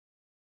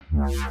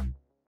Hi,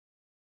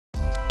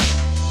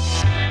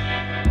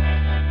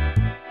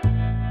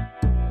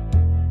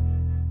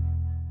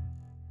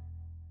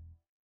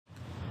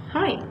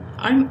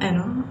 I'm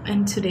Anna,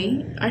 and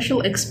today I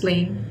shall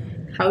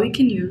explain how we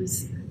can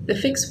use the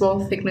Fixed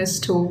Wall Thickness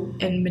tool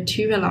in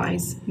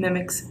Materialise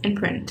Mimics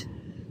inPrint.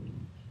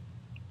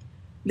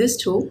 This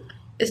tool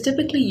is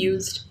typically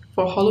used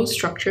for hollow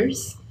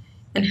structures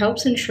and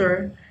helps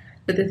ensure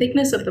that the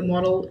thickness of the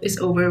model is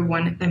over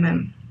 1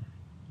 mm.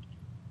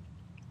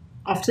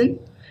 Often,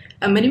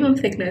 a minimum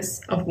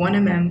thickness of 1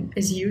 mm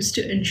is used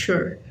to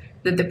ensure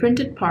that the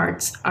printed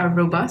parts are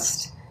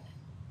robust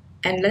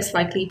and less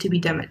likely to be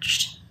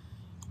damaged.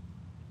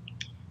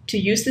 To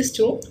use this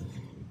tool,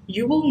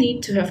 you will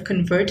need to have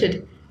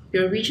converted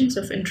your regions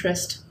of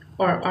interest,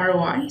 or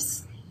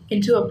ROIs,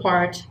 into a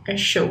part as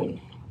shown.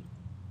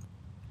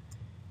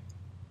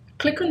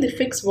 Click on the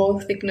Fixed Wall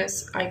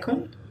Thickness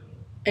icon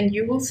and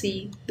you will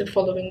see the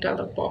following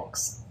dialog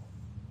box.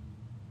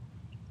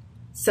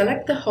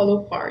 Select the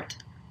hollow part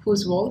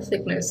whose wall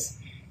thickness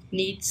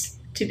needs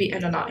to be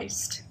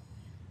analyzed.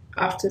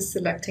 After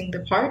selecting the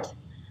part,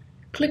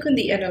 click on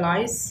the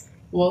Analyze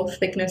Wall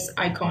Thickness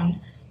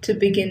icon to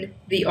begin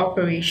the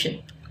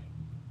operation.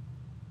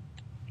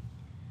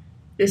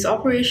 This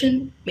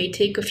operation may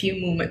take a few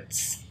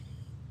moments.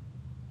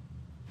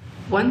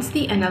 Once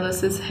the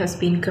analysis has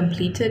been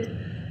completed,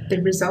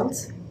 the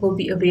results will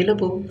be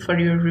available for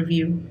your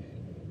review.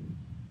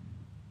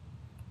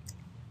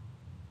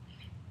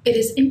 It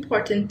is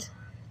important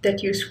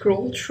that you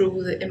scroll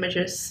through the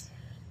images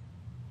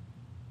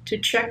to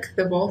check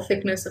the wall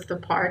thickness of the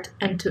part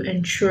and to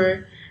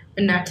ensure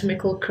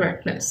anatomical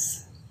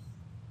correctness.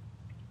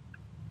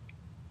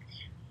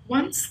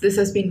 Once this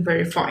has been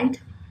verified,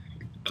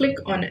 click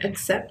on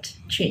Accept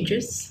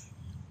Changes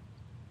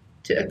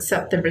to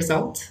accept the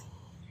result,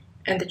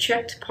 and the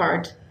checked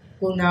part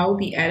will now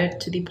be added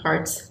to the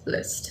parts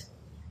list.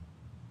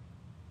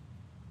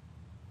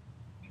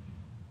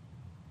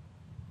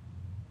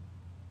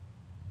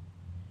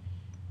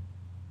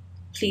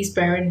 Please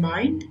bear in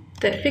mind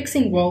that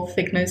fixing wall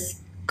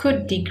thickness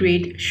could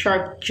degrade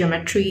sharp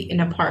geometry in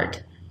a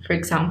part, for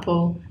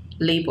example,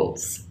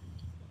 labels.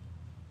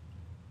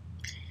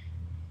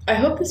 I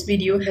hope this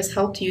video has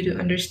helped you to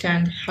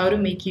understand how to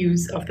make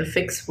use of the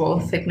Fixed Wall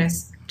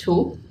Thickness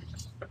tool.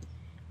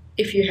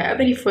 If you have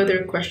any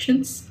further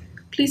questions,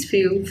 please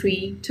feel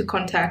free to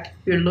contact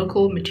your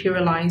local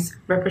Materialise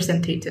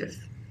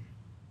representative.